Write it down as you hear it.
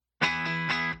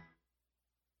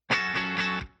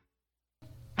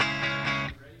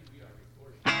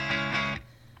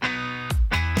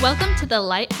Welcome to the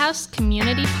Lighthouse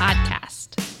Community Podcast.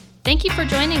 Thank you for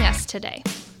joining us today.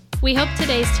 We hope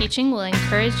today's teaching will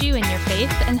encourage you in your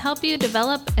faith and help you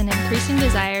develop an increasing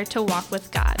desire to walk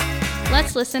with God.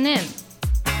 Let's listen in.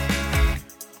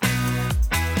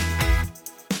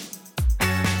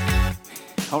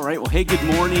 All right, well, hey, good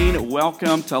morning.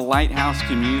 Welcome to Lighthouse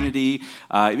Community.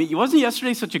 Wasn't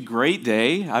yesterday such a great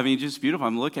day? I mean, just beautiful.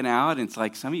 I'm looking out, and it's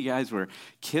like some of you guys were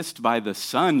kissed by the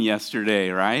sun yesterday,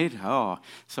 right? Oh,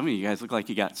 some of you guys look like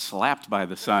you got slapped by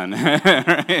the sun.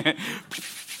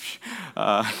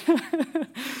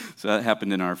 So that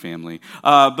happened in our family.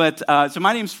 So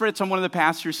my name's Fritz. I'm one of the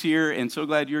pastors here, and so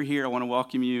glad you're here. I want to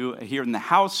welcome you here in the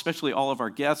house, especially all of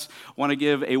our guests. I want to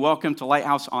give a welcome to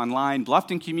Lighthouse Online,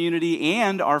 Bluffton Community,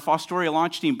 and our Fostoria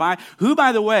launch team, who,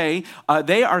 by the way,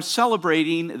 they are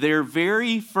celebrating their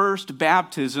very first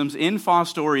baptisms in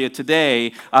Fostoria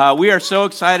today. We are so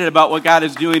excited about what God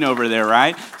is doing over there,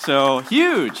 right? So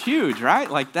huge, right?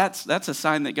 Like that's a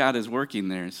sign that God is working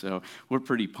there, so we're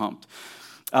pretty pumped.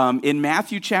 In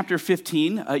Matthew chapter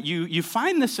 15, you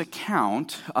find this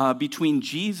account between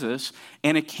Jesus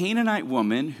and a Canaanite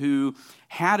woman who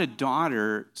had a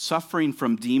daughter suffering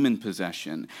from demon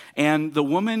possession. And the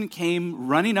woman came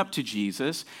running up to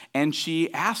Jesus, and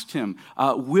she asked him,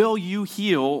 will you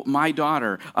heal my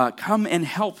daughter? Come and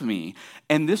help me.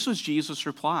 And this was Jesus'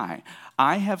 reply: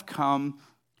 I have come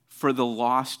for the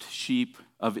lost sheep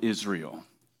of Israel.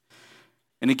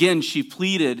 And again, she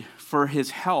pleaded for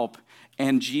his help,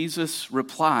 and Jesus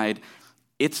replied,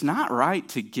 it's not right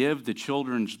to give the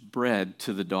children's bread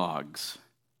to the dogs.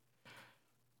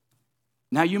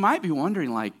 Now, you might be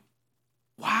wondering, like,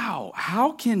 wow,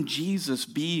 how can Jesus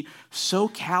be so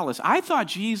callous? I thought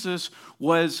Jesus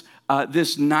was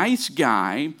this nice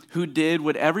guy who did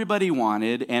what everybody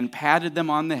wanted and patted them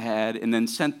on the head and then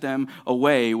sent them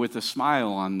away with a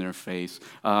smile on their face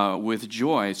with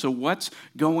joy. So what's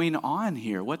going on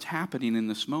here? What's happening in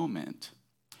this moment?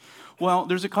 Well,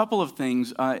 there's a couple of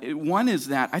things. One is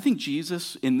that I think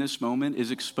Jesus in this moment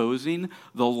is exposing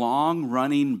the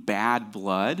long-running bad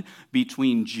blood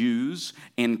between Jews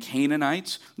and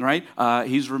Canaanites, right?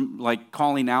 He's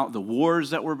calling out the wars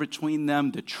that were between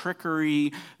them, the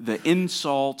trickery, the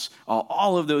insults,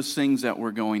 all of those things that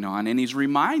were going on. And he's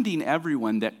reminding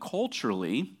everyone that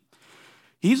culturally,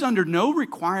 he's under no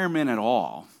requirement at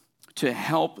all to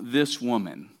help this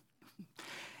woman.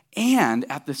 And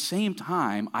at the same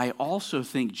time, I also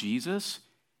think Jesus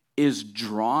is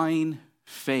drawing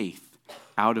faith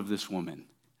out of this woman,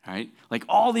 right? Like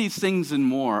all these things and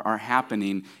more are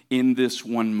happening in this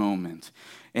one moment.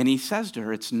 And he says to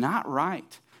her, it's not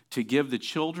right to give the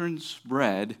children's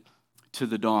bread to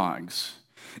the dogs.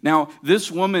 Now,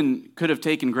 this woman could have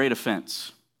taken great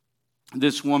offense.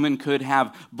 This woman could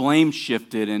have blame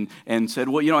shifted and said,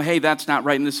 well, hey, that's not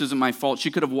right and this isn't my fault.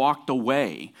 She could have walked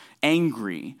away,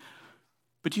 angry.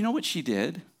 But you know what she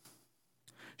did?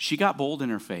 She got bold in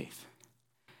her faith.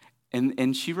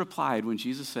 And she replied when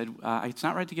Jesus said, it's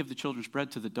not right to give the children's bread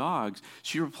to the dogs.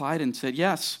 She replied and said,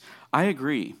 yes, I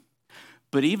agree.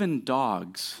 But even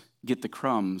dogs get the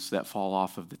crumbs that fall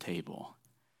off of the table,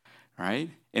 right?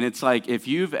 And it's like, if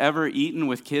you've ever eaten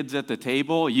with kids at the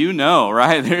table, you know,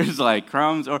 right? There's like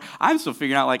crumbs. Or I'm still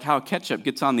figuring out like how ketchup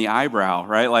gets on the eyebrow,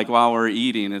 right? Like while we're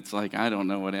eating, it's like, I don't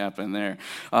know what happened there.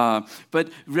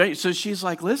 So she's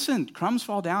like, listen, crumbs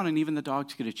fall down and even the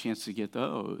dogs get a chance to get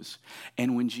those.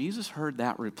 And when Jesus heard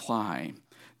that reply,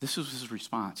 this was his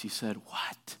response. He said,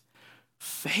 what?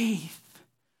 Faith.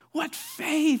 What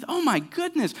faith? Oh my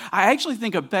goodness. I actually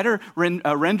think a better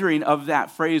rendering of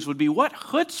that phrase would be, what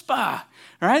chutzpah,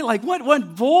 right? Like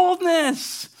what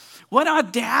boldness, what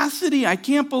audacity. I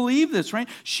can't believe this, right?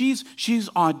 She's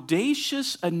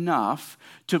audacious enough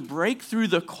to break through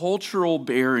the cultural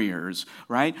barriers,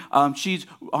 right? She's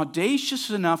audacious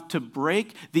enough to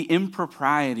break the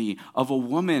impropriety of a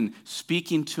woman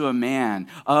speaking to a man,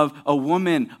 of a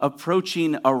woman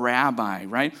approaching a rabbi,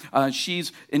 right?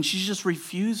 She's just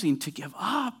refusing to give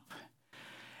up.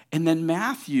 And then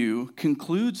Matthew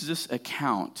concludes this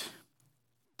account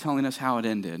telling us how it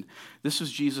ended. This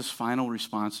was Jesus' final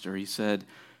response to her. He said,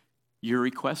 your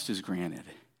request is granted.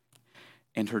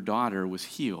 And her daughter was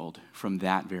healed from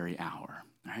that very hour,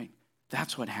 right?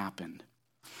 That's what happened.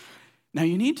 Now,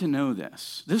 you need to know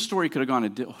this. This story could have gone a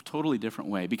totally different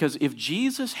way, because if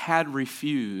Jesus had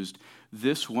refused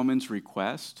this woman's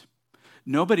request,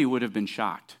 nobody would have been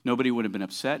shocked. Nobody would have been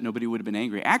upset. Nobody would have been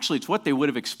angry. Actually, it's what they would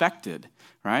have expected,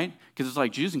 right? Because it's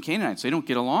like Jews and Canaanites, they don't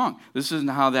get along. This isn't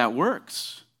how that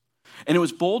works. And it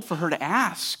was bold for her to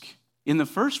ask in the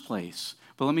first place.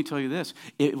 But let me tell you this,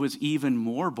 it was even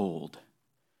more bold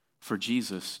for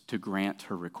Jesus to grant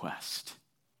her request.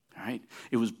 all right?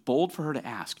 It was bold for her to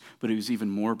ask, but it was even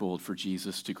more bold for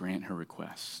Jesus to grant her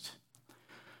request.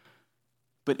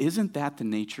 But isn't that the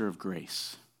nature of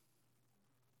grace?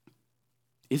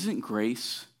 Isn't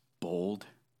grace bold,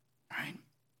 right?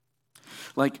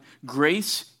 Like,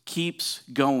 grace keeps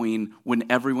going when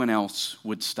everyone else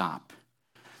would stop.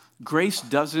 Grace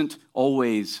doesn't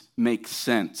always make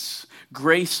sense.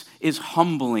 Grace is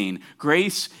humbling.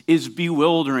 Grace is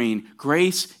bewildering.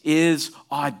 Grace is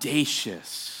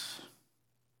audacious.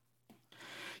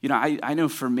 You know, I know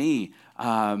for me,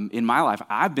 in my life,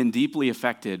 I've been deeply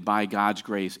affected by God's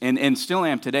grace and still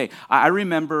am today. I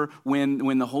remember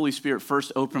when the Holy Spirit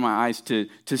first opened my eyes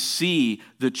to see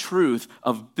the truth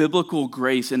of biblical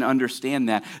grace and understand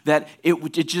that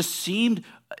it just seemed,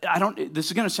 this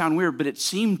is going to sound weird, but it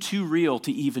seemed too real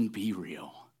to even be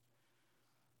real.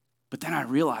 But then I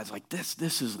realized, like,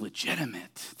 this is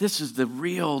legitimate. This is the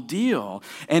real deal.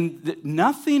 And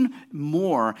nothing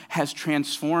more has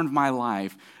transformed my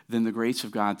life than the grace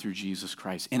of God through Jesus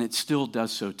Christ. And it still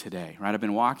does so today, right? I've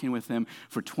been walking with him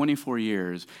for 24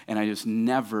 years, and I just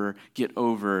never get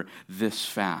over this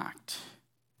fact.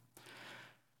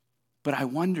 But I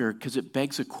wonder, because it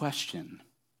begs a question,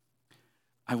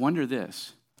 I wonder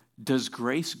this: does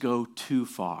grace go too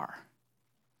far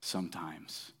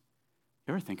sometimes?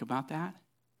 You ever think about that?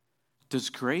 Does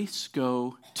grace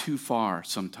go too far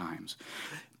sometimes?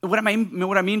 What I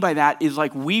mean by that is,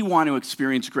 like, we want to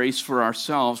experience grace for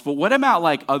ourselves, but what about,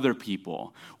 like, other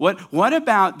people? What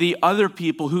about the other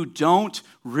people who don't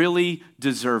really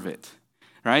deserve it,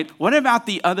 right? What about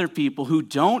the other people who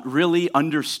don't really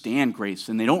understand grace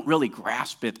and they don't really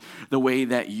grasp it the way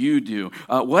that you do?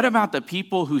 What about the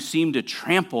people who seem to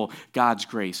trample God's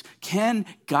grace? Can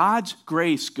God's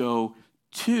grace go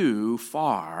too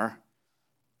far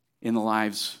in the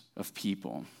lives of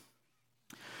people?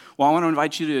 Well, I want to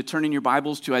invite you to turn in your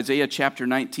Bibles to Isaiah chapter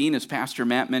 19, as Pastor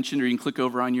Matt mentioned, or you can click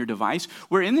over on your device.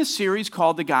 We're in this series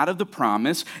called The God of the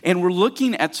Promise, and we're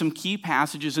looking at some key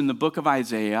passages in the book of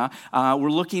Isaiah. We're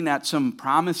looking at some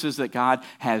promises that God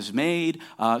has made,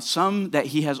 some that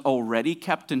he has already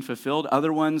kept and fulfilled,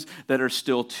 other ones that are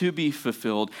still to be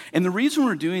fulfilled. And the reason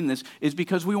we're doing this is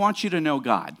because we want you to know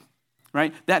God.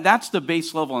 Right? That's the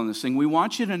base level on this thing. We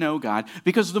want you to know God,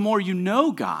 because the more you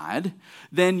know God,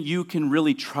 then you can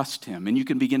really trust him and you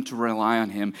can begin to rely on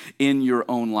him in your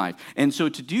own life. And so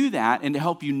to do that and to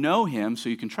help you know him so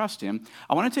you can trust him,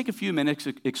 I want to take a few minutes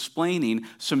explaining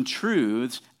some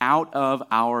truths out of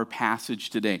our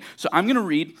passage today. So I'm going to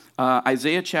read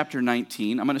Isaiah chapter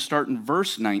 19. I'm going to start in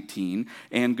verse 19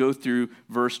 and go through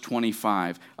verse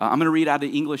 25. I'm going to read out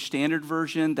of English Standard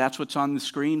Version. That's what's on the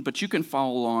screen, but you can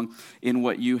follow along in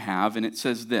what you have. And it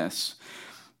says this: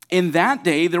 "In that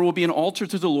day there will be an altar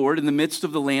to the Lord in the midst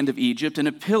of the land of Egypt, and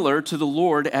a pillar to the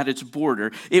Lord at its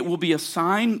border. It will be a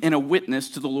sign and a witness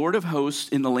to the Lord of hosts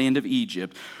in the land of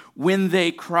Egypt. When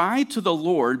they cry to the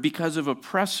Lord because of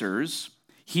oppressors,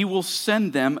 he will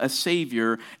send them a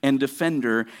savior and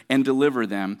defender and deliver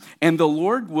them. And the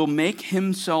Lord will make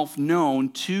himself known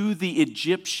to the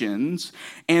Egyptians,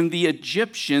 and the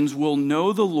Egyptians will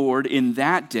know the Lord in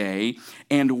that day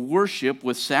and worship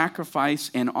with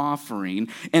sacrifice and offering.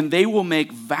 And they will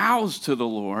make vows to the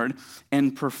Lord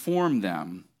and perform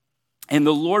them. And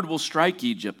the Lord will strike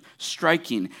Egypt,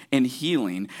 striking and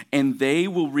healing, and they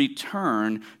will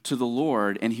return to the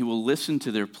Lord, and he will listen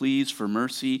to their pleas for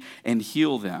mercy and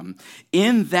heal them.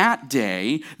 In that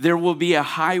day, there will be a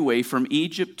highway from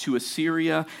Egypt to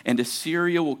Assyria, and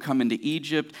Assyria will come into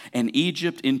Egypt, and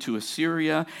Egypt into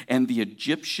Assyria, and the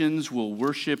Egyptians will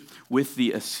worship with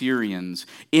the Assyrians.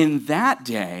 In that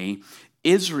day,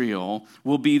 Israel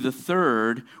will be the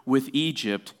third with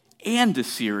Egypt and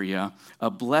Assyria,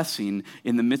 a blessing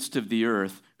in the midst of the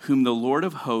earth, whom the Lord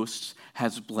of hosts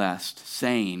has blessed,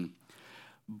 saying,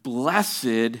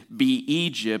 Blessed be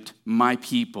Egypt, my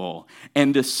people,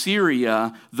 and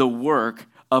Assyria, the work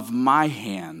of my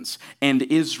hands, and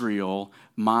Israel,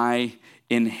 my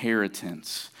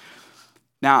inheritance."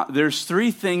 Now, there's three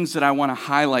things that I want to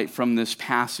highlight from this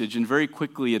passage, and very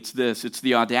quickly it's this. It's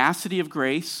the audacity of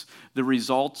grace, the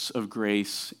results of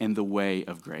grace, and the way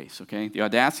of grace, okay? The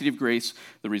audacity of grace,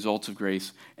 the results of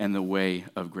grace, and the way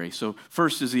of grace. So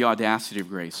first is the audacity of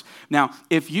grace. Now,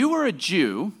 if you were a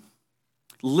Jew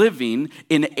living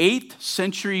in 8th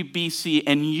century BC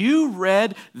and you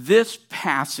read this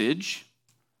passage,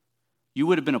 you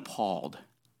would have been appalled,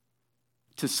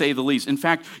 to say the least. In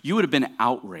fact, you would have been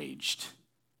outraged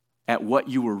at what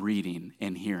you were reading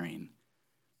and hearing.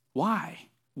 Why?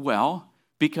 Well,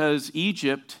 because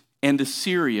Egypt and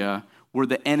Assyria were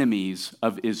the enemies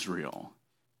of Israel.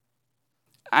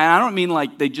 And I don't mean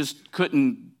like they just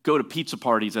couldn't go to pizza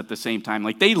parties at the same time.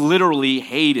 Like they literally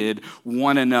hated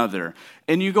one another.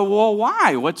 And you go, well,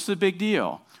 why? What's the big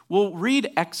deal? Well, read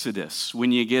Exodus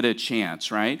when you get a chance,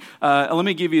 right? Let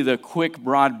me give you the quick,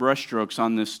 broad brushstrokes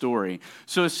on this story.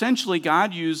 So essentially,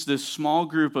 God used this small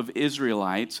group of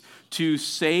Israelites to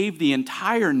save the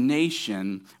entire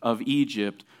nation of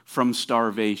Egypt from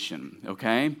starvation,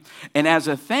 okay? And as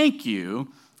a thank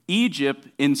you, Egypt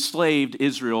enslaved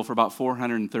Israel for about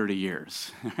 430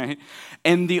 years, right?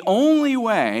 And the only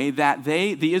way that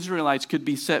the Israelites, could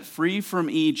be set free from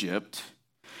Egypt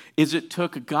is it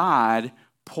took God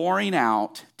pouring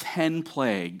out 10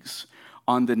 plagues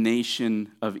on the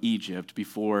nation of Egypt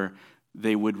before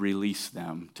they would release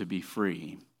them to be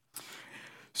free.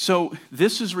 So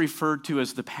this is referred to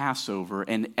as the Passover,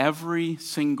 and every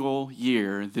single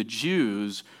year the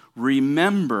Jews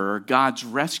remember God's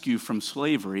rescue from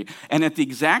slavery. And at the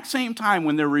exact same time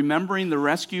when they're remembering the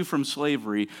rescue from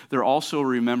slavery, they're also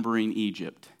remembering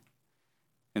Egypt.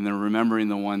 And they're remembering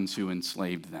the ones who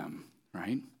enslaved them,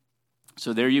 right?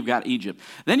 So there you've got Egypt.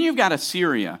 Then you've got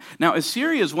Assyria. Now,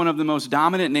 Assyria is one of the most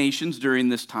dominant nations during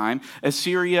this time.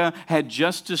 Assyria had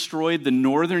just destroyed the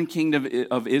northern kingdom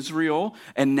of Israel,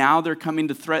 and now they're coming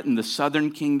to threaten the southern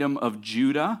kingdom of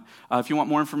Judah. If you want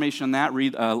more information on that,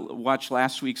 watch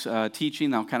last week's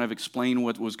teaching. I'll kind of explain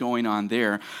what was going on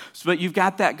there. But you've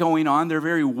got that going on. They're a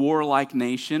very warlike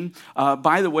nation.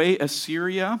 By the way,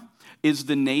 Assyria is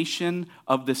the nation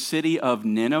of the city of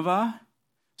Nineveh.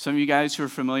 Some of you guys who are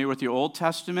familiar with your Old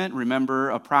Testament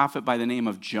remember a prophet by the name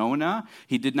of Jonah.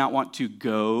 He did not want to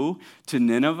go to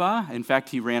Nineveh. In fact,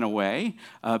 he ran away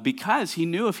because he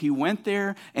knew if he went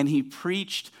there and he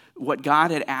preached what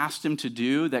God had asked him to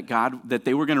do, that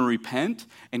they were going to repent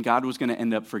and God was going to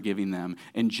end up forgiving them.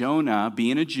 And Jonah,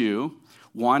 being a Jew,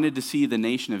 wanted to see the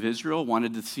nation of Israel,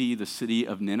 wanted to see the city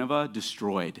of Nineveh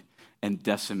destroyed and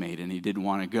decimated, and he didn't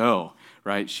want to go,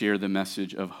 right? Share the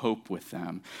message of hope with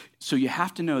them. So you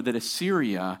have to know that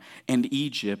Assyria and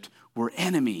Egypt were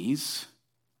enemies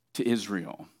to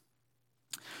Israel.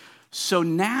 So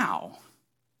now,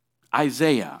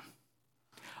 Isaiah,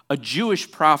 a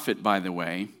Jewish prophet, by the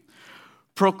way,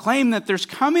 proclaimed that there's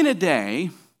coming a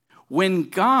day when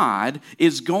God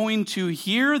is going to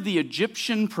hear the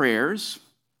Egyptian prayers.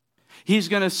 He's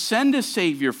going to send a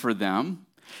Savior for them.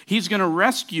 He's going to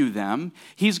rescue them,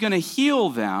 he's going to heal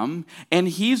them, and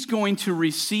he's going to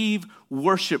receive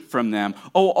worship from them.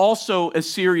 Oh, also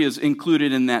Assyria's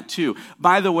included in that too.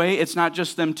 By the way, it's not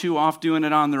just them two off doing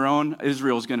it on their own.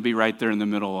 Israel's going to be right there in the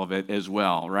middle of it as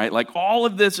well, right? Like all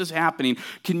of this is happening.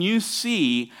 Can you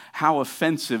see how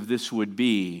offensive this would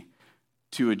be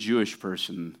to a Jewish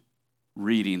person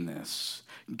reading this?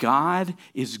 God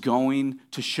is going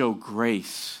to show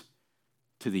grace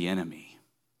to the enemy.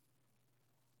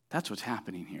 That's what's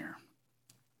happening here.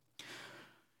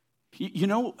 You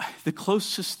know, the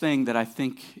closest thing that I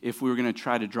think, if we were going to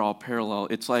try to draw a parallel,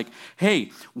 it's like,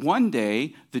 hey, one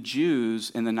day the Jews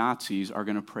and the Nazis are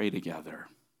going to pray together.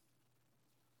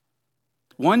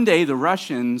 One day the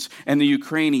Russians and the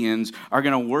Ukrainians are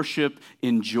going to worship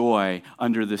in joy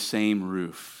under the same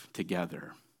roof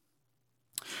together.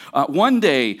 One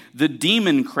day, the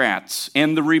Democrats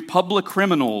and the Republic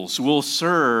criminals will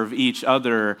serve each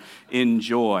other in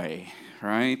joy,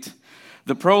 right?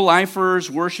 The pro-lifers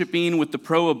worshiping with the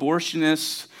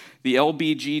pro-abortionists, the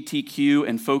LGBTQ,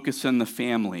 and focus on the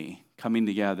family coming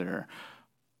together.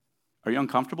 Are you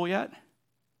uncomfortable yet?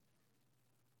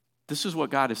 This is what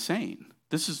God is saying.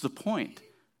 This is the point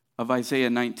of Isaiah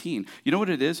 19. You know what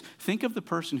it is? Think of the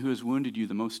person who has wounded you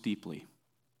the most deeply.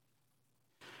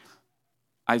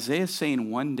 Isaiah is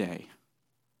saying one day,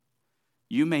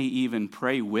 you may even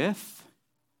pray with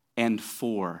and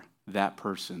for that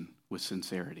person with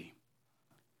sincerity.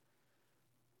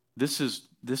 This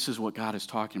is what God is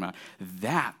talking about.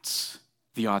 That's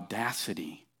the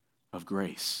audacity of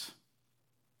grace.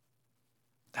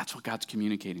 That's what God's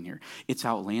communicating here. It's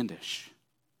outlandish.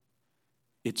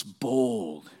 It's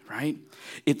bold, right?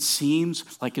 It seems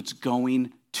like it's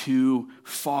going too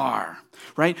far,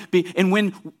 right? And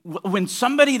when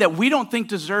somebody that we don't think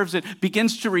deserves it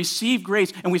begins to receive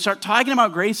grace, and we start talking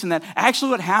about grace and that,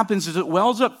 actually what happens is it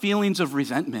wells up feelings of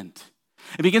resentment.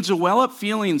 It begins to well up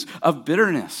feelings of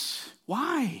bitterness.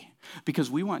 Why? Because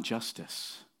we want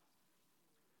justice.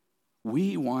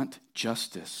 We want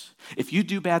justice. If you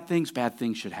do bad things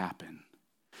should happen.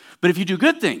 But if you do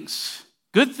good things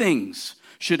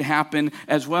should happen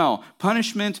as well.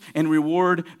 Punishment and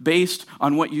reward based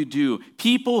on what you do.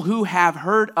 People who have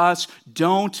hurt us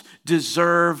don't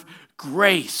deserve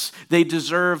grace. They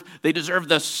deserve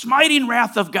the smiting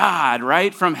wrath of God,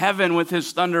 right? From heaven with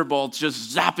his thunderbolts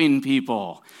just zapping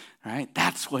people. right?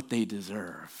 That's what they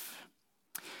deserve.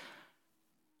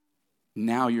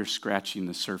 Now you're scratching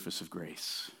the surface of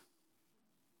grace.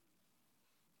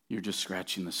 You're just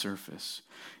scratching the surface.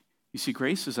 You see,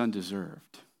 grace is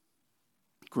undeserved.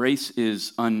 Grace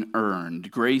is unearned.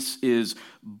 Grace is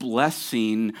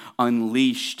blessing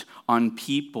unleashed on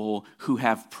people who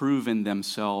have proven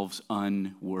themselves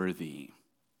unworthy.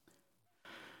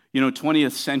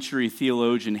 20th century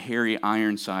theologian Harry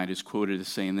Ironside is quoted as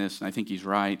saying this, and I think he's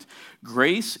right.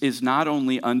 Grace is not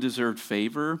only undeserved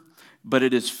favor, but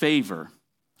it is favor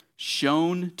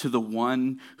shown to the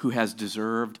one who has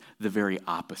deserved the very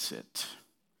opposite.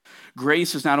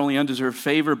 Grace is not only undeserved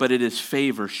favor, but it is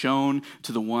favor shown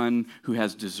to the one who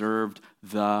has deserved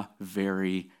the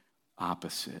very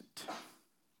opposite.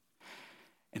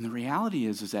 And the reality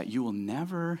is that you will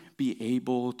never be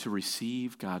able to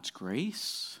receive God's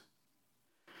grace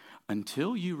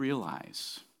until you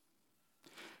realize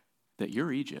that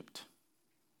you're Egypt.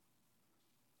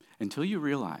 Until you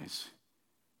realize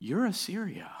you're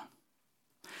Assyria.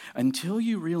 Until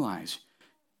you realize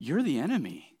you're the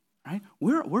enemy. Right?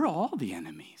 We're all the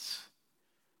enemies.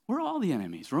 We're all the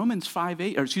enemies. Romans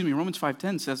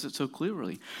 5:10 says it so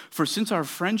clearly. For since our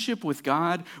friendship with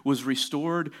God was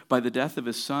restored by the death of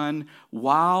his son,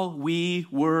 while we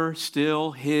were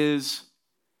still his,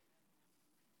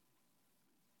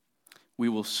 we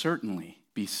will certainly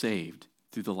be saved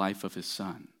through the life of his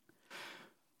son.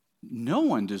 No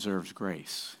one deserves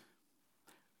grace.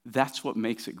 That's what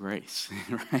makes it grace,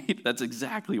 right? That's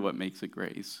exactly what makes it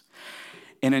grace.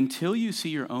 And until you see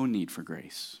your own need for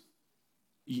grace,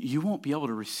 you won't be able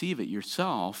to receive it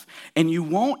yourself. And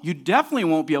you definitely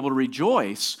won't be able to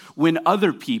rejoice when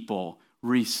other people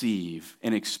receive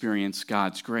and experience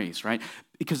God's grace, right?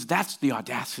 Because that's the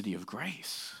audacity of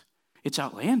grace. It's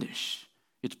outlandish.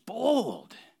 It's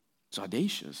bold. It's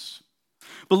audacious.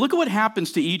 But look at what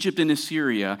happens to Egypt and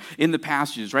Assyria in the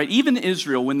passages, right? Even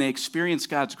Israel, when they experience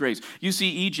God's grace. You see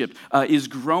Egypt is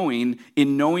growing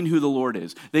in knowing who the Lord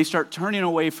is. They start turning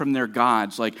away from their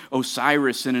gods like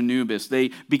Osiris and Anubis.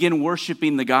 They begin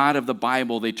worshiping the God of the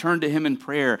Bible. They turn to him in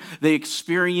prayer. They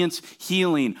experience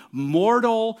healing.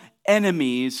 Mortal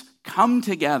enemies come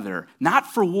together,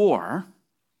 not for war,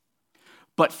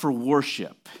 but for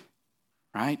worship.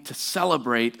 Right? To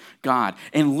celebrate God.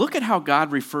 And look at how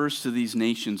God refers to these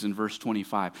nations in verse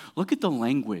 25. Look at the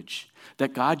language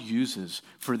that God uses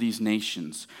for these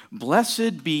nations.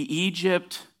 Blessed be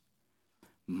Egypt,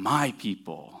 my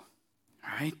people.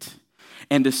 Right?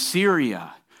 And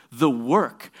Assyria, the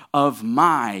work of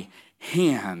my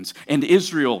hands. And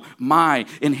Israel, my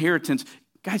inheritance.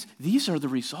 Guys, these are the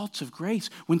results of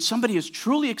grace. When somebody has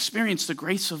truly experienced the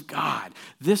grace of God,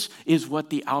 this is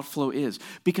what the outflow is.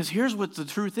 Because here's what the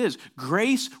truth is.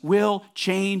 Grace will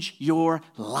change your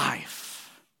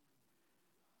life.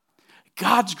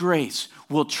 God's grace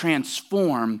will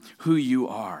transform who you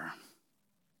are.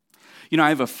 I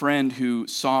have a friend who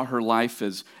saw her life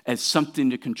as something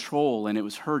to control, and it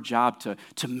was her job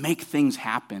to make things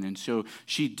happen. And so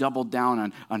she doubled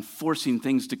down on forcing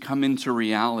things to come into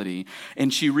reality.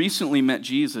 And she recently met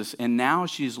Jesus, and now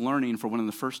she's learning for one of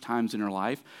the first times in her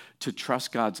life to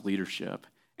trust God's leadership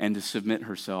and to submit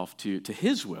herself to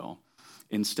his will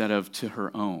instead of to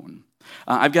her own.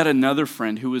 I've got another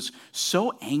friend who was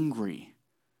so angry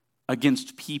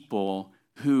against people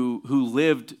who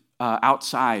lived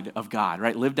outside of God,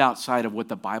 right? Lived outside of what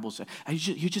the Bible said.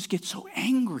 You just get so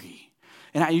angry.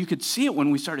 And you could see it when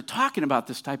we started talking about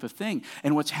this type of thing.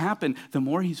 And what's happened, the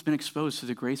more he's been exposed to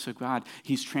the grace of God,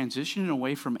 he's transitioning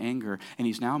away from anger, and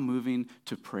he's now moving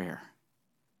to prayer.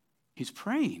 He's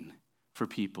praying for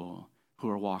people who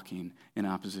are walking in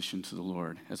opposition to the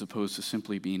Lord, as opposed to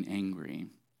simply being angry.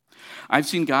 I've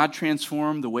seen God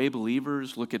transform the way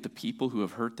believers look at the people who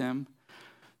have hurt them.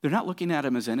 They're not looking at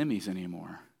them as enemies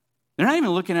anymore. They're not even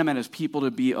looking at them as people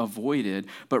to be avoided,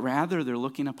 but rather they're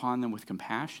looking upon them with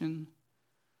compassion.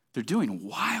 They're doing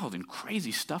wild and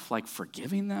crazy stuff like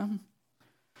forgiving them.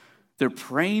 They're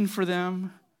praying for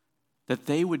them that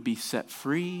they would be set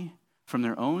free from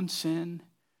their own sin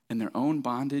and their own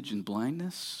bondage and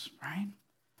blindness, right?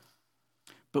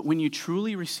 But when you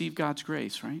truly receive God's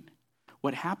grace, right,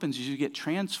 what happens is you get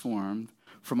transformed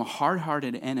from a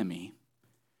hard-hearted enemy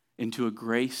into a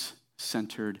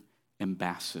grace-centered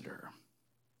ambassador.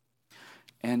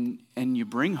 And you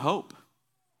bring hope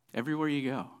everywhere you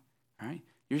go, right?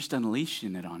 You're just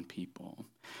unleashing it on people.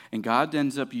 And God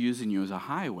ends up using you as a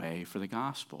highway for the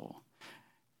gospel.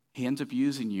 He ends up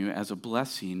using you as a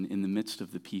blessing in the midst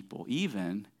of the people,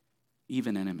 even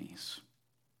enemies.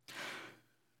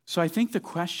 So I think the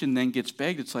question then gets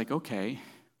begged. It's like, okay,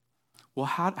 well,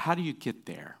 how do you get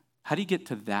there? How do you get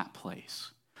to that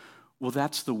place Well,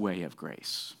 that's the way of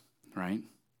grace, right?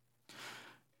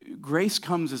 Grace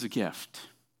comes as a gift.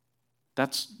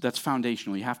 That's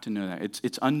foundational. You have to know that.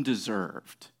 It's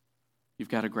undeserved. You've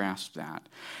got to grasp that.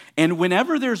 And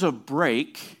whenever there's a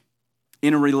break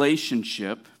in a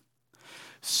relationship,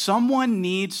 someone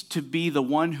needs to be the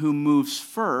one who moves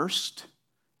first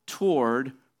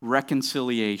toward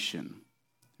reconciliation.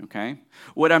 Okay?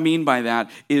 What I mean by that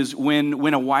is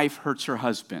when a wife hurts her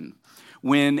husband,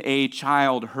 when a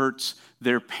child hurts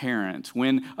their parent,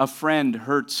 when a friend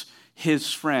hurts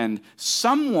his friend,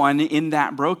 someone in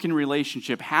that broken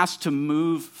relationship has to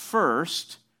move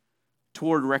first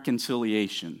toward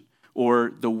reconciliation,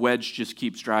 or the wedge just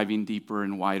keeps driving deeper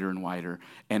and wider and wider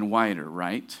and wider,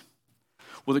 right?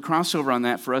 Well, the crossover on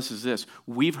that for us is this: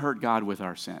 we've hurt God with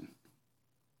our sin.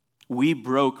 We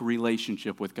broke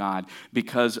relationship with God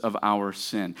because of our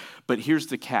sin. But here's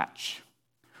the catch: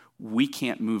 we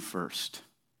can't move first.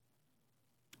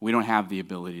 We don't have the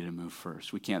ability to move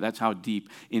first. We can't. That's how deep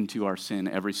into our sin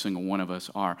every single one of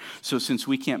us are. So since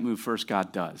we can't move first,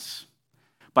 God does.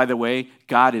 By the way,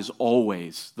 God is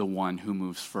always the one who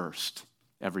moves first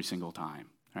every single time,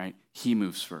 right? He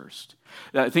moves first.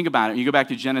 Think about it. You go back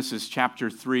to Genesis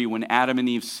chapter 3, when Adam and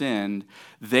Eve sinned,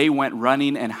 they went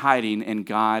running and hiding, and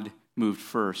God moved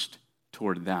first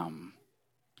toward them,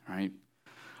 right?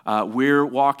 We're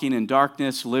walking in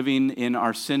darkness, living in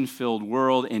our sin-filled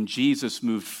world, and Jesus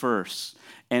moved first,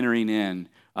 entering in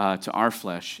to our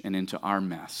flesh and into our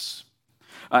mess.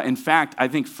 In fact, I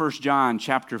think 1 John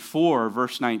chapter 4,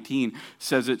 verse 19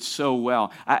 says it so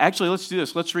well. Actually, let's do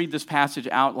this. Let's read this passage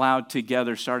out loud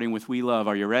together, starting with "We love."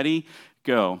 Are you ready?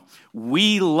 Go.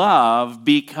 We love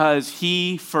because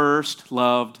he first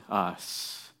loved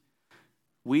us.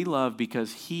 We love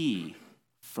because he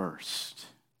first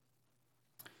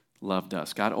loved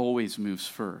us. God always moves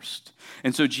first.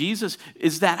 And so Jesus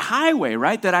is that highway,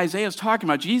 right, that Isaiah is talking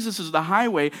about. Jesus is the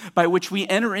highway by which we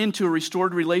enter into a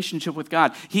restored relationship with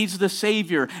God. He's the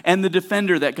Savior and the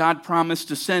defender that God promised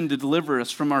to send to deliver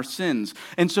us from our sins.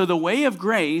 And so the way of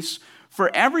grace for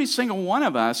every single one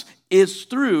of us is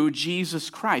through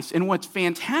Jesus Christ. And what's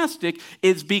fantastic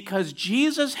is because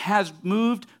Jesus has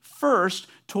moved first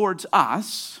towards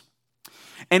us,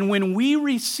 and when we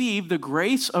receive the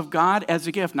grace of God as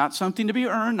a gift, not something to be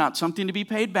earned, not something to be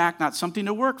paid back, not something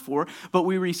to work for, but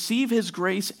we receive his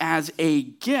grace as a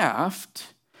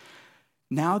gift,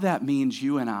 now that means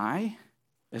you and I,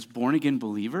 as born-again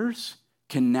believers,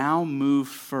 can now move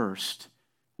first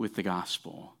with the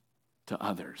gospel to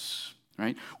others,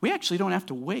 right? We actually don't have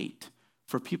to wait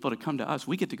for people to come to us.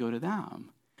 We get to go to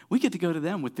them. We get to go to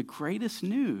them with the greatest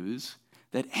news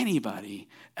that anybody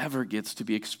ever gets to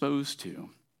be exposed to.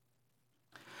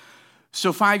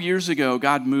 So 5 years ago,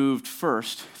 God moved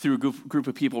first through a group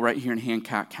of people right here in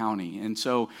Hancock County. And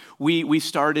so we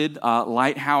started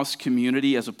Lighthouse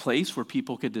Community as a place where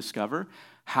people could discover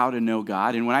how to know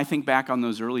God. And when I think back on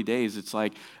those early days, it's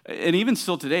like, and even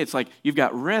still today, it's like you've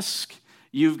got risk,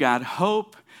 you've got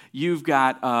hope, you've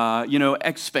got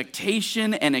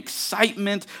expectation and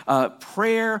excitement,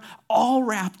 prayer, all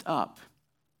wrapped up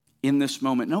in this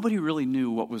moment. Nobody really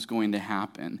knew what was going to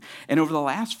happen. And over the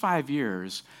last 5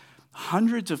 years,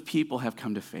 hundreds of people have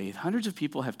come to faith. Hundreds of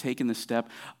people have taken the step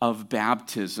of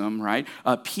baptism, right?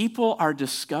 People are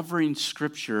discovering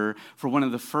Scripture for one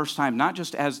of the first time, not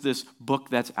just as this book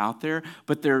that's out there,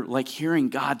 but they're like hearing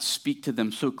God speak to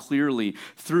them so clearly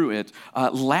through it.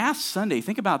 Last Sunday,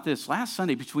 think about this. Last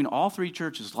Sunday, between all three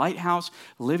churches, Lighthouse,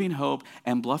 Living Hope,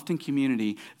 and Bluffton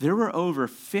Community, there were over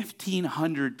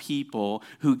 1,500 people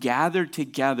who gathered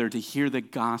together to hear the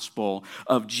gospel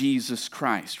of Jesus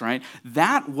Christ, right?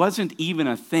 That wasn't even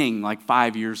a thing like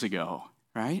 5 years ago,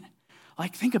 right?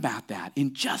 Like, think about that.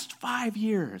 In just 5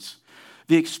 years,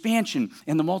 the expansion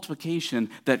and the multiplication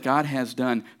that God has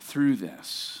done through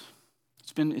this.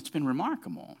 It's been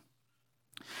remarkable.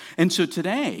 And so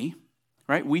today,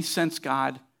 right, we sense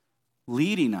God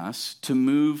leading us to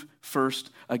move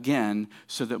first again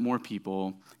so that more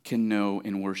people can know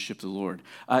and worship the Lord.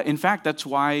 In fact, that's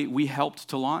why we helped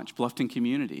to launch Bluffton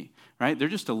Community, right? They're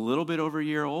just a little bit over a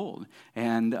year old.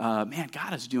 And man,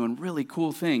 God is doing really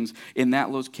cool things in that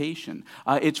location.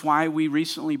 It's why we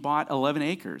recently bought 11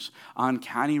 acres on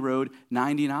County Road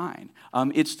 99.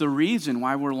 It's the reason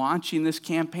why we're launching this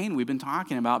campaign we've been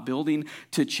talking about, Building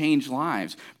to Change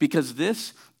Lives, because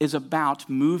this is about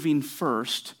moving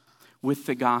first with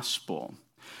the gospel.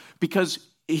 Because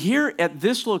here at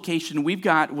this location, we've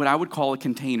got what I would call a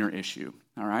container issue,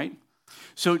 all right?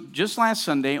 So just last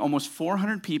Sunday, almost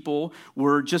 400 people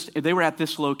were at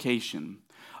this location.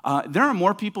 There are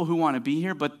more people who want to be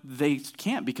here, but they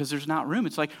can't because there's not room.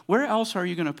 It's like, where else are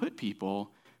you going to put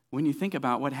people when you think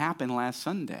about what happened last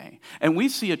Sunday. And we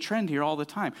see a trend here all the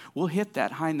time. We'll hit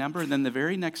that high number, and then the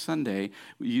very next Sunday,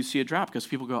 you see a drop because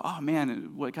people go, oh,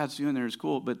 man, what God's doing there is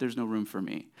cool, but there's no room for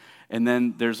me. And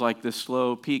then there's like this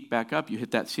slow peak back up. You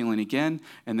hit that ceiling again,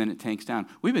 and then it tanks down.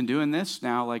 We've been doing this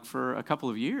now like for a couple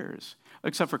of years.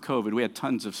 Except for COVID, we had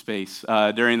tons of space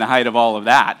during the height of all of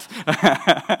that.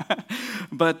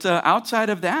 But outside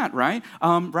of that, right,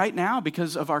 right now,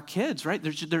 because of our kids, right,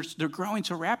 they're growing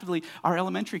so rapidly, our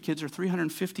elementary kids are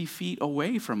 350 feet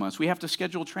away from us. We have to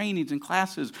schedule trainings and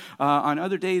classes on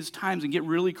other days, times, and get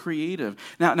really creative.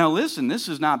 Now, listen, this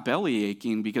is not belly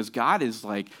aching because God is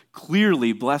like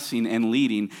clearly blessing and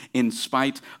leading in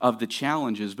spite of the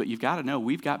challenges. But you've got to know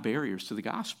we've got barriers to the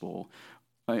gospel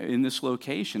in this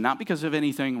location, not because of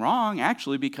anything wrong,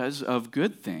 actually because of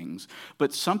good things.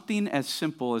 But something as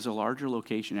simple as a larger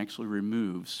location actually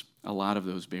removes a lot of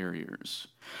those barriers.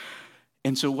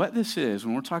 And so what this is,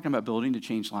 when we're talking about building to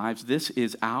change lives, this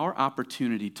is our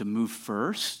opportunity to move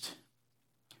first,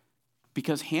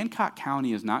 because Hancock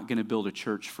County is not going to build a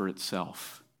church for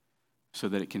itself so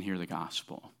that it can hear the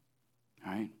gospel,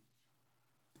 right?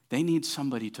 They need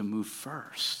somebody to move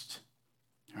first,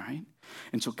 right?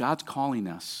 And so God's calling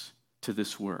us to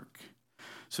this work.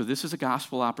 So this is a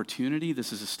gospel opportunity.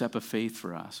 This is a step of faith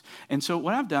for us. And so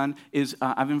what I've done is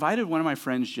I've invited one of my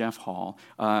friends, Jeff Hall,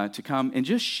 to come and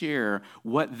just share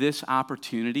what this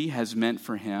opportunity has meant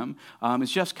for him. As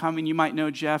Jeff's coming, you might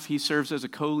know Jeff. He serves as a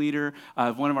co-leader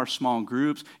of one of our small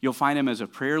groups. You'll find him as a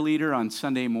prayer leader on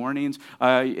Sunday mornings.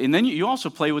 And then you also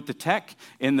play with the tech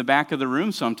in the back of the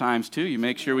room sometimes, too. You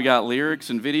make sure we got lyrics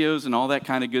and videos and all that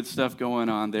kind of good stuff going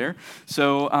on there.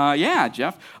 So, yeah,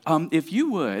 Jeff, if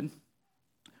you would,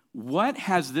 what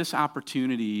has this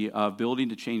opportunity of building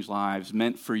to change lives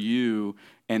meant for you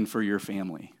and for your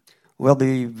family? Well,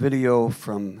 the video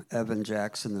from Evan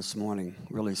Jackson this morning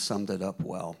really summed it up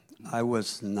well. I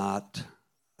was not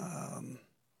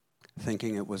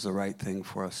thinking it was the right thing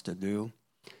for us to do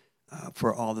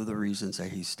for all of the reasons that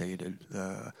he stated.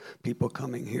 People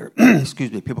coming here,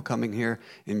 people coming here,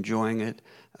 enjoying it.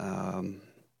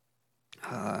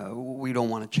 We don't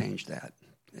want to change that.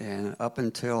 And up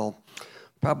until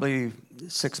probably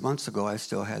 6 months ago, I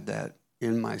still had that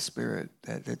in my spirit,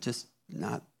 that it's just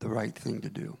not the right thing to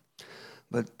do.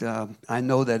 But I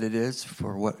know that it is,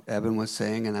 for what Evan was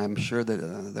saying, and I'm sure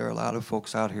that there are a lot of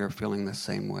folks out here feeling the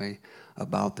same way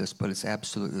about this, but it's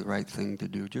absolutely the right thing to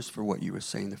do, just for what you were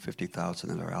saying, the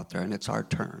 50,000 that are out there. And it's our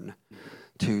turn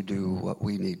to do what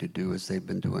we need to do, as they've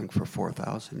been doing for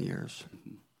 4,000 years.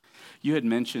 You had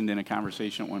mentioned in a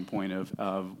conversation at one point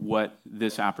of what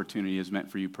this opportunity has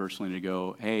meant for you personally, to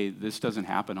go, hey, this doesn't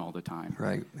happen all the time.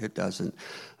 Right, it doesn't.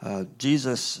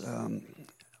 Jesus,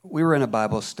 we were in a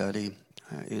Bible study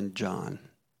in John,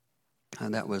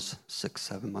 and that was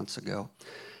 6-7 months ago.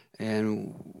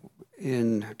 And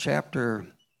in chapter,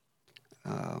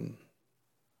 let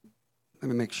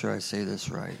me make sure I say this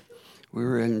right. We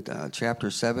were in chapter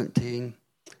 17,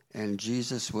 and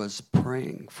Jesus was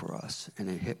praying for us, and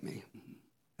it hit me.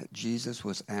 That Jesus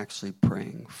was actually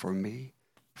praying for me,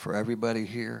 for everybody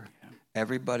here,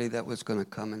 everybody that was going to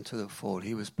come into the fold.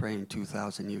 He was praying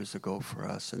 2,000 years ago for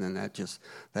us, and then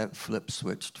that flip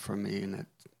switched for me, and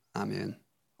I'm in,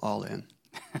 all in.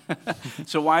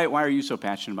 So why are you so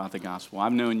passionate about the gospel?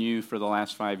 I've known you for the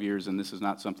last 5 years, and this is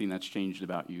not something that's changed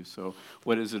about you. So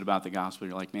what is it about the gospel?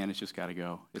 You're like, man, it's just got to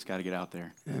go. It's got to get out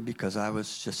there. Yeah, because I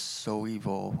was just so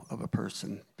evil of a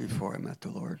person before I met the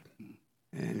Lord.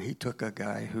 And he took a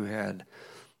guy who had,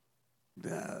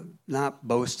 not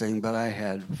boasting, but I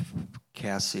had,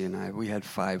 Cassie and we had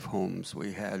 5 homes.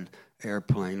 We had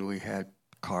airplane, we had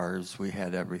cars, we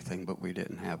had everything, but we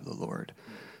didn't have the Lord.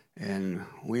 And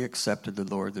we accepted the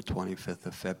Lord the 25th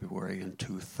of February in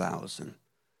 2000.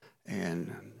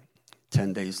 And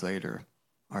 10 days later,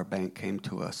 our bank came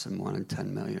to us and wanted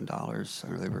 $10 million. Or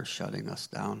they were shutting us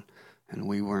down, and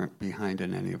we weren't behind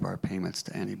in any of our payments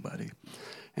to anybody.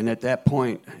 And at that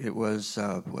point, it was,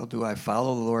 well, do I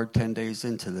follow the Lord 10 days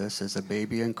into this as a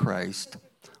baby in Christ,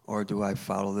 or do I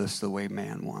follow this the way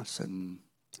man wants it? And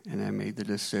I made the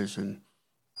decision,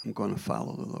 I'm going to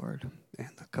follow the Lord. And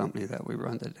the company that we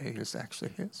run today is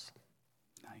actually his.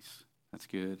 Nice. That's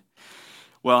good.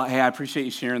 Well, hey, I appreciate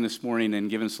you sharing this morning and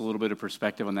giving us a little bit of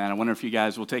perspective on that. I wonder if you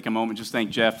guys will take a moment, just thank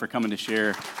Jeff for coming to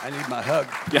share. I need my hug.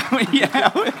 Yeah.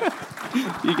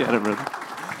 You got it, brother.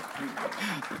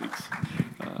 Thanks.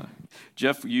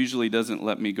 Jeff usually doesn't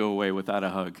let me go away without a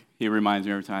hug. He reminds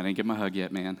me every time, I didn't get my hug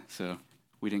yet, man. So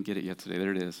We didn't get it yet today.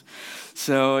 There it is.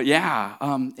 So, yeah.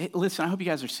 Listen, I hope you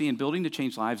guys are seeing Building to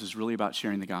Change Lives is really about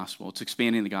sharing the gospel. It's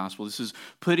expanding the gospel. This is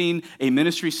putting a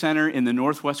ministry center in the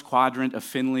northwest quadrant of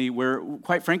Findlay where,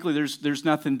 quite frankly, there's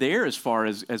nothing there as far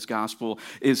as gospel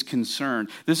is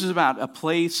concerned. This is about a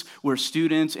place where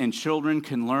students and children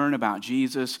can learn about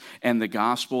Jesus and the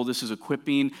gospel. This is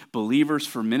equipping believers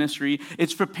for ministry.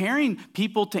 It's preparing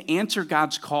people to answer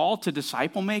God's call to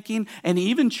disciple making and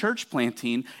even church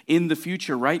planting in the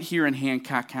future right here in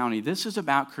Hancock County. This is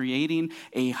about creating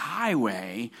a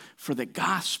highway for the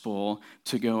gospel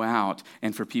to go out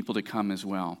and for people to come as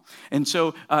well. And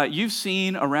so you've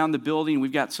seen around the building,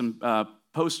 we've got some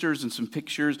posters and some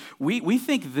pictures. We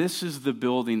think this is the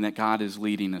building that God is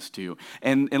leading us to.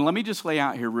 And let me just lay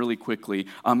out here really quickly.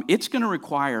 It's going to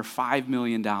require $5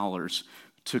 million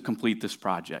to complete this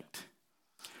project.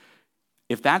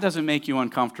 If that doesn't make you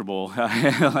uncomfortable,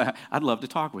 I'd love to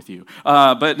talk with you.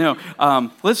 But no,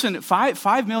 listen,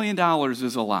 $5 million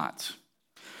is a lot.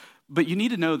 But you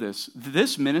need to know this.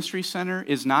 This ministry center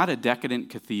is not a decadent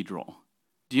cathedral.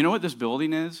 Do you know what this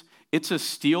building is? It's a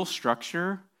steel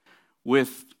structure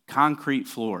with concrete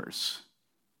floors.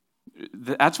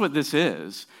 That's what this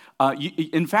is.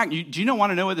 In fact, do you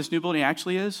want to know what this new building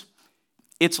actually is?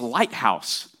 It's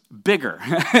Lighthouse. Bigger.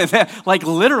 Like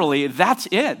literally, that's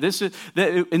it. This is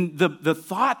the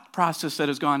thought process that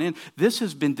has gone in. This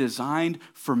has been designed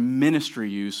for ministry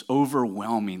use,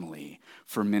 overwhelmingly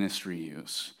for ministry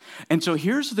use. And so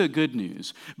here's the good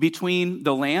news. Between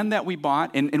the land that we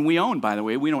bought, and we own, by the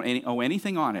way, we don't owe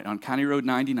anything on it, on County Road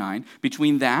 99,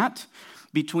 between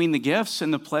the gifts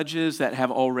and the pledges that have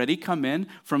already come in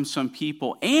from some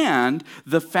people, and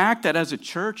the fact that as a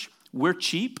church, we're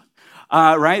cheap,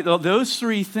 right? Those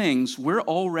three things, we're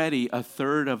already a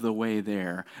third of the way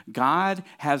there. God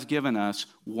has given us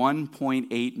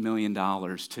 $1.8 million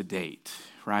to date,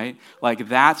 right? Like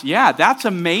that's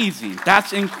amazing.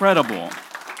 That's incredible.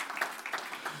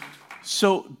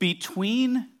 So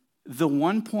between the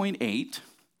 1.8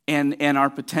 and our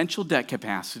potential debt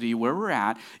capacity, where we're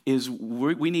at is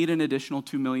we need an additional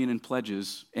 $2 million in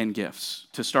pledges and gifts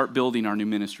to start building our new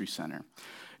ministry center.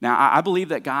 Now, I believe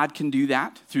that God can do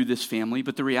that through this family,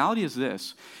 but the reality is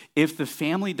this. If the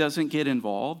family doesn't get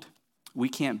involved, we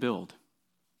can't build.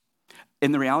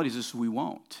 And the reality is this, we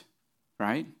won't,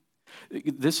 right?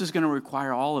 This is going to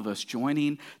require all of us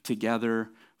joining together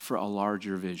for a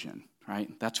larger vision, right?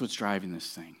 That's what's driving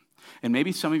this thing. And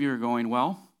maybe some of you are going,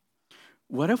 well,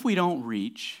 what if we don't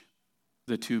reach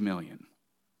the 2 million?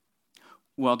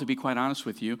 Well, to be quite honest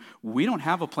with you, we don't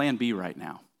have a plan B right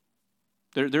now.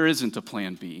 There isn't a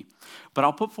plan B. But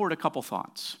I'll put forward a couple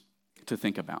thoughts to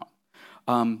think about.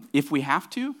 If we have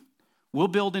to, we'll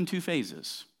build in 2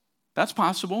 phases. That's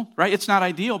possible, right? It's not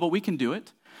ideal, but we can do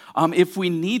it. If we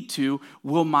need to,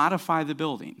 we'll modify the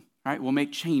building, right? We'll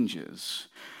make changes.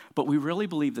 But we really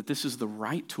believe that this is the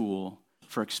right tool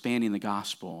for expanding the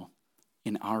gospel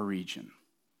in our region,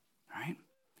 right?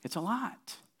 It's a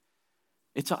lot.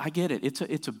 I get it.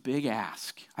 It's a big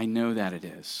ask. I know that it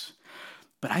is.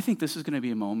 But I think this is going to be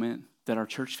a moment that our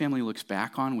church family looks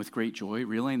back on with great joy,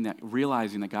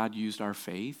 realizing that God used our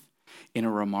faith in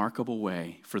a remarkable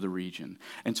way for the region.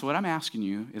 And so what I'm asking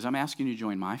you to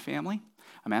join my family.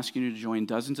 I'm asking you to join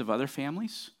dozens of other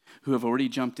families who have already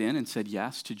jumped in and said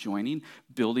yes to joining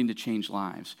Building to Change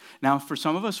Lives. Now, for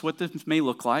some of us, what this may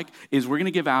look like is we're going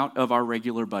to give out of our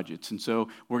regular budgets. And so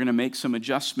we're going to make some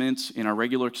adjustments in our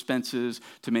regular expenses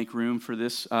to make room for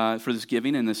this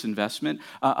giving and this investment.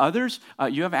 Others,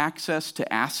 you have access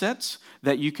to assets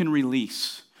that you can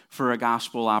release for a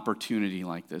gospel opportunity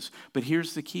like this. But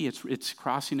here's the key. It's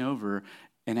crossing over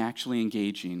and actually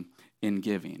engaging in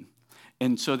giving.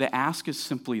 And so the ask is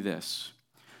simply this.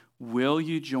 Will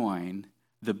you join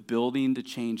the Building to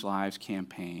Change Lives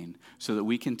campaign so that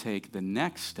we can take the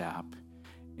next step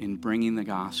in bringing the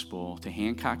gospel to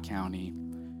Hancock County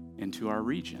and to our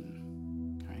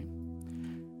region? Right?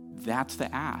 That's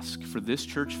the ask for this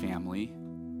church family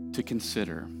to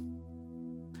consider.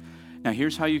 Now,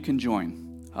 here's how you can join.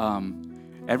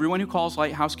 Everyone who calls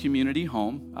Lighthouse Community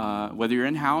home, whether you're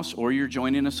in-house or you're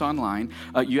joining us online,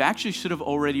 you actually should have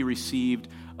already received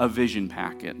a vision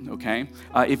packet, okay?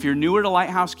 If you're newer to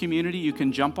Lighthouse Community, you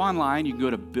can jump online. You can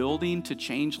go to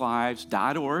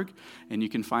buildingtochangeliveslives.org, and you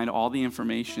can find all the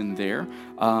information there.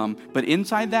 But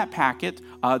inside that packet,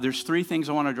 there's 3 things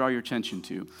I want to draw your attention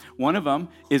to. One of them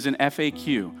is an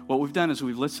FAQ. What we've done is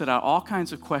we've listed out all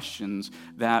kinds of questions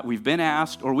that we've been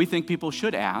asked or we think people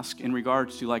should ask in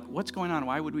regards to, like, what's going on?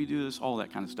 Why would we do this? All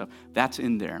that kind of stuff. That's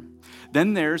in there.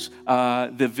 Then there's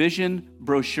the vision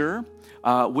brochure.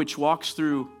 which walks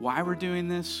through why we're doing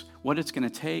this, what it's going to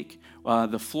take,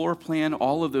 the floor plan,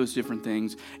 all of those different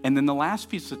things. And then the last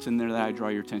piece that's in there that I draw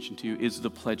your attention to is the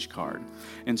pledge card.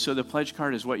 And so the pledge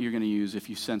card is what you're going to use if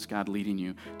you sense God leading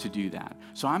you to do that.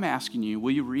 So I'm asking you,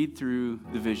 will you read through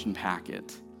the vision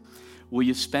packet? Will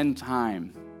you spend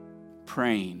time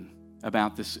praying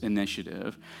about this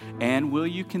initiative? And will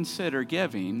you consider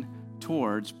giving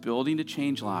towards Building to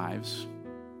Change Lives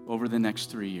over the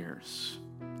next 3 years?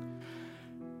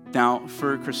 Now,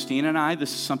 for Christina and I,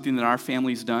 this is something that our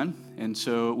family's done. And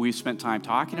so we spent time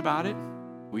talking about it.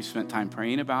 We spent time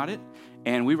praying about it.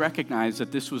 And we recognized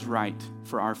that this was right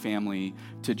for our family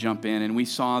to jump in. And we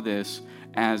saw this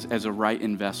as a right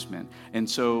investment. And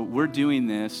so we're doing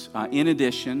this in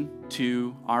addition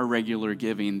to our regular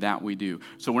giving that we do.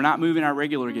 So we're not moving our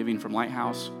regular giving from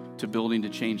Lighthouse to Building to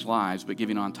Change Lives, but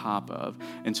giving on top of.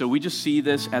 And so we just see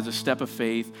this as a step of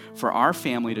faith for our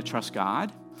family to trust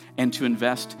God and to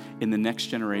invest in the next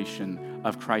generation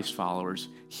of Christ followers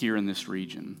here in this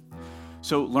region.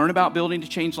 So learn about Building to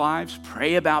Change Lives,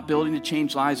 pray about Building to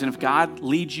Change Lives, and if God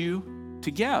leads you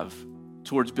to give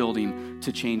towards Building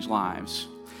to Change Lives.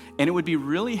 And it would be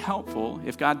really helpful,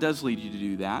 if God does lead you to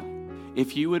do that,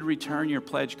 if you would return your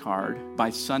pledge card by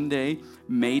Sunday,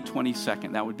 May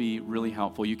 22nd. That would be really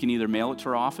helpful. You can either mail it to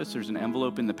our office, there's an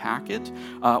envelope in the packet,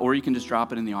 or you can just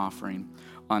drop it in the offering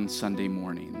on Sunday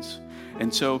mornings.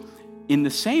 And so in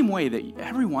the same way that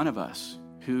every one of us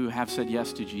who have said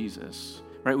yes to Jesus,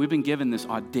 right, we've been given this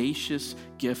audacious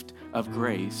gift of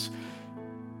grace,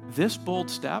 this bold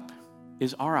step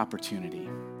is our opportunity,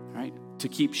 right, to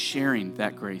keep sharing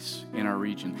that grace in our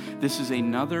region. This is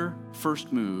another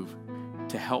first move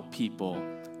to help people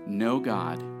know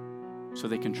God so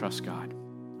they can trust God.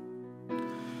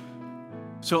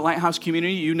 So at Lighthouse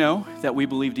Community, you know that we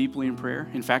believe deeply in prayer.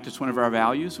 In fact, it's one of our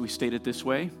values. We state it this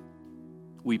way: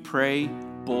 we pray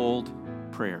bold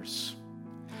prayers.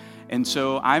 And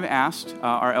so I've asked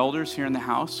our elders here in the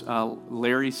house,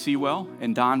 Larry Sewell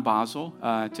and Don Basel,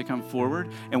 to come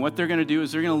forward. And what they're going to do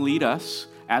is they're going to lead us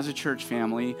as a church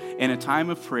family in a time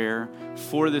of prayer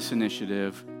for this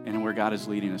initiative and where God is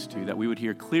leading us to, that we would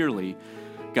hear clearly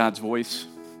God's voice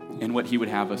and what he would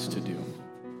have us to do.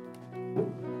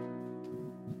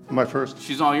 Am I first?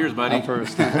 She's all yours, buddy. I'm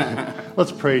first.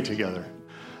 Let's pray together.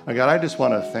 God, I just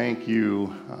want to thank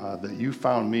you that you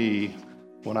found me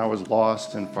when I was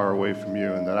lost and far away from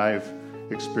you, and that I've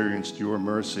experienced your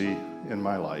mercy in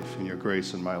my life and your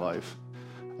grace in my life.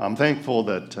 I'm thankful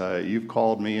that you've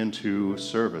called me into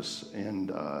service and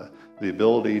the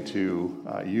ability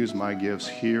to use my gifts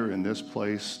here in this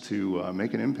place to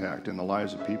make an impact in the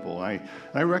lives of people.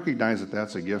 I recognize that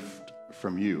that's a gift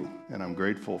from you, and I'm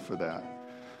grateful for that.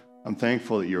 I'm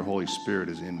thankful that your Holy Spirit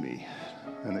is in me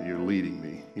and that you're leading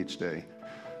me each day.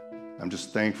 I'm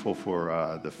just thankful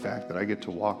for the fact that I get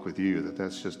to walk with you,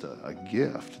 that's just a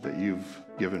gift that you've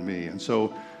given me. And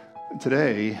so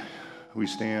today we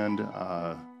stand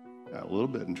a little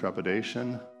bit in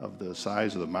trepidation of the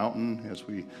size of the mountain as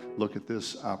we look at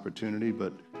this opportunity,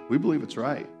 but we believe it's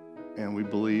right. And we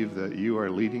believe that you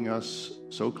are leading us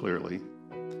so clearly.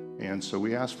 And so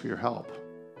we ask for your help.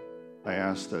 I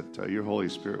ask that your Holy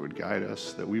Spirit would guide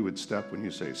us, that we would step when you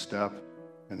say step,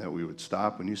 and that we would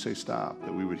stop when you say stop,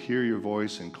 that we would hear your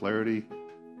voice in clarity.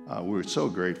 We're so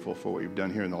grateful for what you've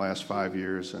done here in the last 5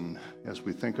 years, and as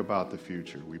we think about the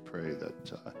future, we pray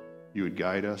that you would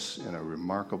guide us in a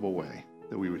remarkable way,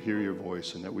 that we would hear your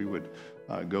voice, and that we would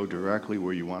go directly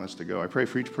where you want us to go. I pray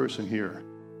for each person here,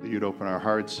 that you'd open our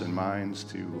hearts and minds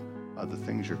to the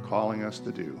things you're calling us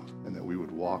to do, and that we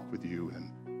would walk with you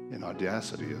in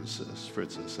audacity, as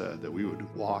Fritz has said, that we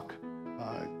would walk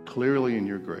clearly in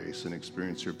your grace and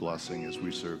experience your blessing as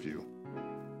we serve you.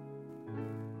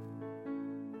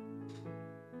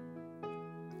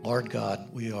 Lord God,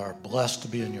 we are blessed to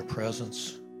be in your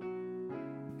presence.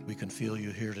 We can feel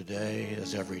you here today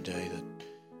as every day, that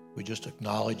we just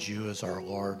acknowledge you as our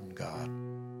Lord and God.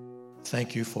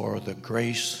 Thank you for the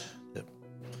grace that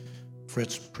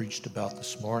Fritz preached about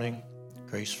this morning.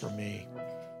 Grace for me,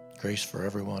 grace for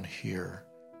everyone here,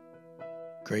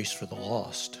 grace for the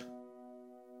lost,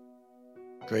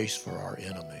 grace for our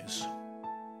enemies.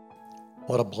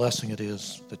 What a blessing it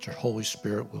is that your Holy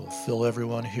Spirit will fill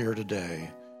everyone here today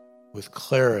with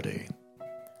clarity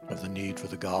of the need for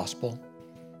the gospel,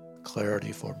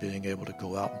 clarity for being able to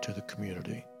go out into the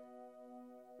community.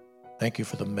 Thank you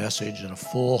for the message and a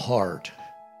full heart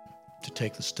to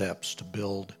take the steps to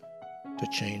build, to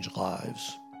change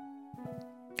lives.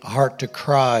 A heart to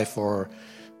cry for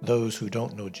those who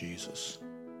don't know Jesus.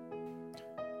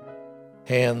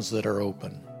 Hands that are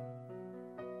open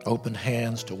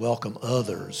hands to welcome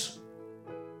others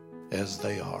as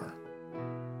they are.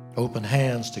 Open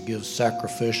hands to give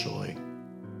sacrificially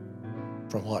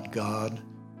from what, God,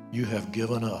 you have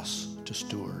given us to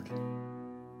steward.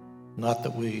 Not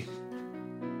that we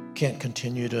can't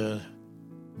continue to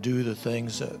do the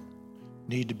things that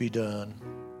need to be done,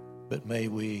 but may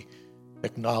we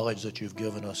acknowledge that you've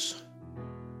given us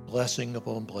blessing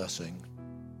upon blessing,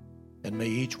 and may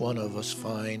each one of us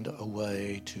find a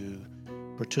way to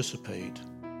participate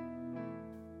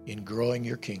in growing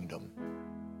your kingdom.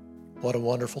 What a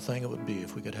wonderful thing it would be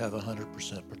if we could have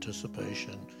 100%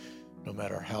 participation, no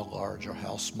matter how large or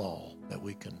how small, that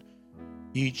we can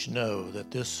each know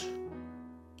that this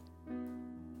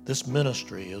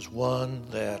ministry is one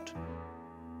that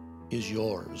is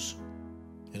yours,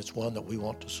 and it's one that we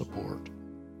want to support.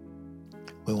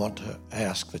 We want to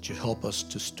ask that you help us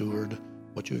to steward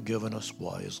what you've given us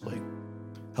wisely.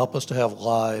 Help us to have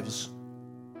lives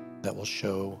that will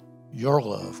show your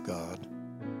love, God,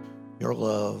 your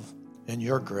love and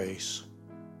your grace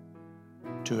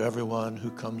to everyone who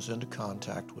comes into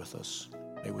contact with us.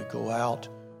 May we go out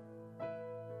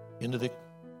into the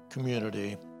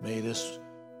community. May this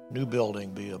new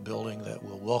building be a building that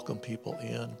will welcome people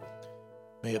in.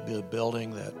 May it be a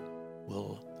building that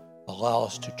will allow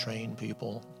us to train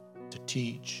people, to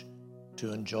teach,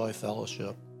 to enjoy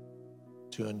fellowship,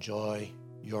 to enjoy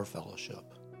your fellowship.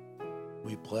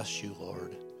 We bless you,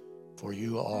 Lord, for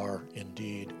you are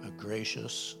indeed a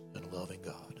gracious and loving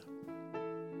God.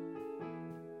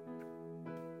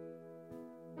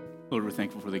 Lord, we're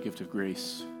thankful for the gift of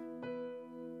grace.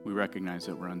 We recognize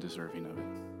that we're undeserving of it.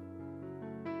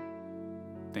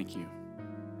 Thank you.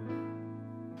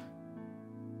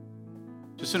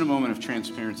 Just in a moment of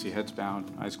transparency, heads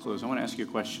bowed, eyes closed, I want to ask you a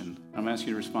question. I'm going to ask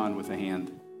you to respond with a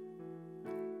hand.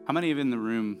 How many of you in the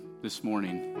room this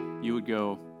morning, you would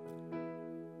go,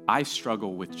 I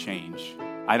struggle with change.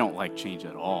 I don't like change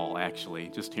at all, actually.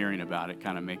 Just hearing about it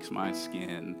kind of makes my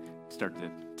skin start to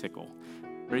tickle.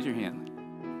 Raise your hand.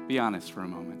 Be honest for a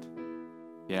moment.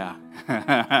 Yeah.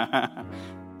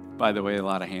 By the way, a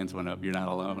lot of hands went up. You're not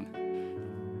alone.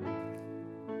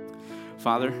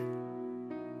 Father,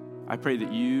 I pray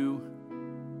that you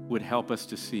would help us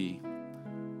to see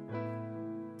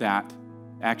that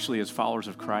actually as followers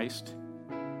of Christ,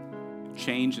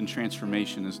 change and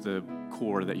transformation is the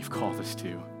core that you've called us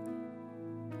to.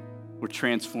 We're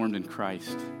transformed in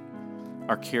Christ.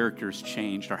 Our character is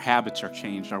changed. Our habits are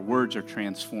changed. Our words are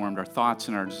transformed. Our thoughts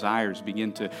and our desires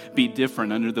begin to be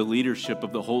different under the leadership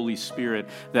of the Holy Spirit,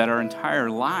 that our entire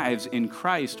lives in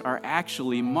Christ are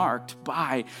actually marked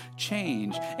by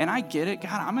change. And I get it.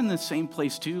 God, I'm in the same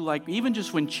place too. Like, even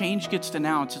just when change gets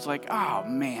announced, it's like, oh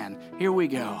man, here we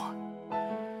go.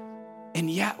 And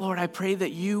yet, Lord, I pray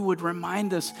that you would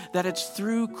remind us that it's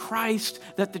through Christ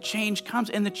that the change comes,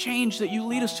 and the change that you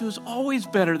lead us to is always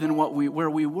better than where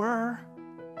we were.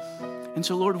 And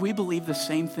so, Lord, we believe the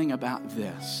same thing about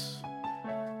this,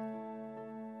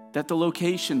 that the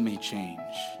location may change,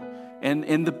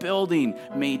 and the building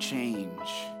may change,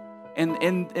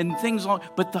 and things along,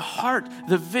 but the heart,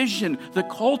 the vision, the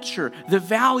culture, the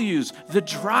values, the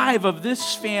drive of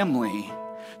this family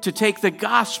to take the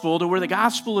gospel to where the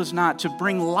gospel is not, to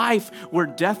bring life where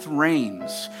death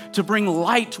reigns, to bring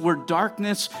light where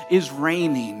darkness is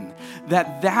reigning,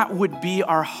 that would be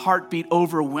our heartbeat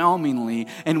overwhelmingly,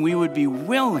 and we would be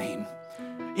willing,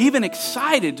 even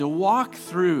excited, to walk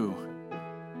through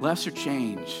lesser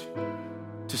change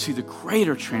to see the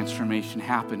greater transformation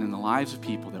happen in the lives of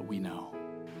people that we know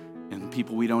and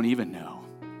people we don't even know.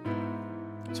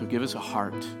 So give us a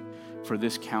heart for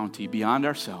this county beyond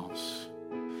ourselves.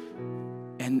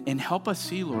 And help us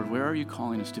see, Lord, where are you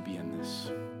calling us to be in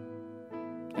this?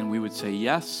 And we would say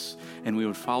yes, and we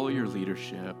would follow your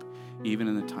leadership, even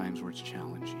in the times where it's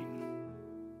challenging.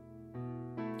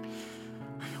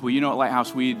 Well, you know, at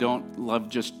Lighthouse, we don't love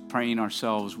just praying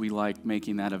ourselves. We like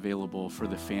making that available for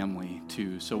the family,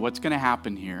 too. So what's going to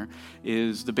happen here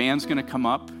is the band's going to come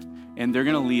up, and they're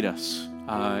going to lead us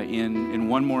in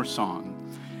one more song.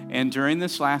 And during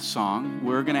this last song,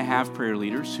 we're going to have prayer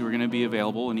leaders who are going to be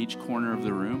available in each corner of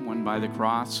the room, one by the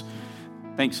cross.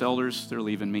 Thanks, elders. They're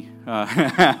leaving me.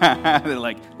 They're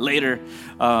like, later.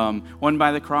 One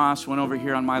by the cross, one over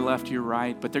here on my left, your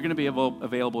right. But they're going to be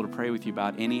available to pray with you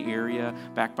about any area,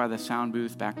 back by the sound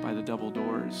booth, back by the double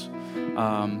doors.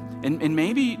 And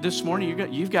maybe this morning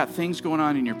you've got things going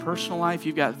on in your personal life.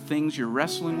 You've got things you're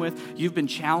wrestling with. You've been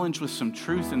challenged with some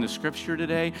truth in the scripture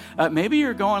today. Maybe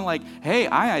you're going like, hey,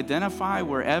 I identify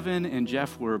where Evan and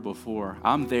Jeff were before.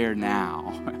 I'm there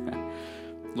now.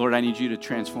 Lord, I need you to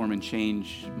transform and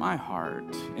change my heart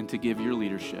and to give your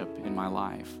leadership in my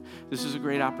life. This is a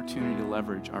great opportunity to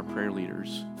leverage our prayer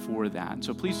leaders for that.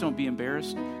 So please don't be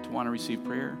embarrassed to want to receive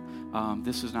prayer.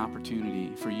 This is an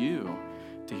opportunity for you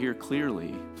to hear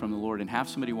clearly from the Lord and have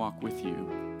somebody walk with you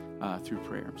through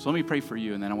prayer. So let me pray for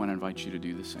you, and then I want to invite you to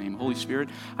do the same. Holy Spirit,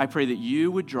 I pray that you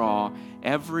would draw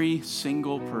every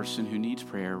single person who needs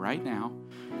prayer right now.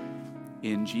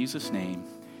 In Jesus' name,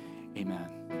 amen.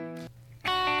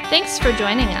 Thanks for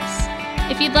joining us.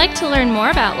 If you'd like to learn more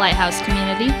about Lighthouse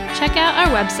Community, check out our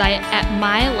website at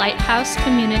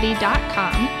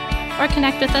mylighthousecommunity.com or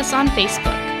connect with us on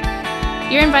Facebook.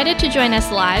 You're invited to join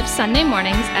us live Sunday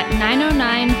mornings at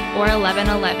 9:09 or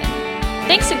 11:11.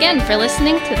 Thanks again for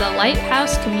listening to the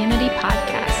Lighthouse Community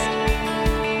Podcast.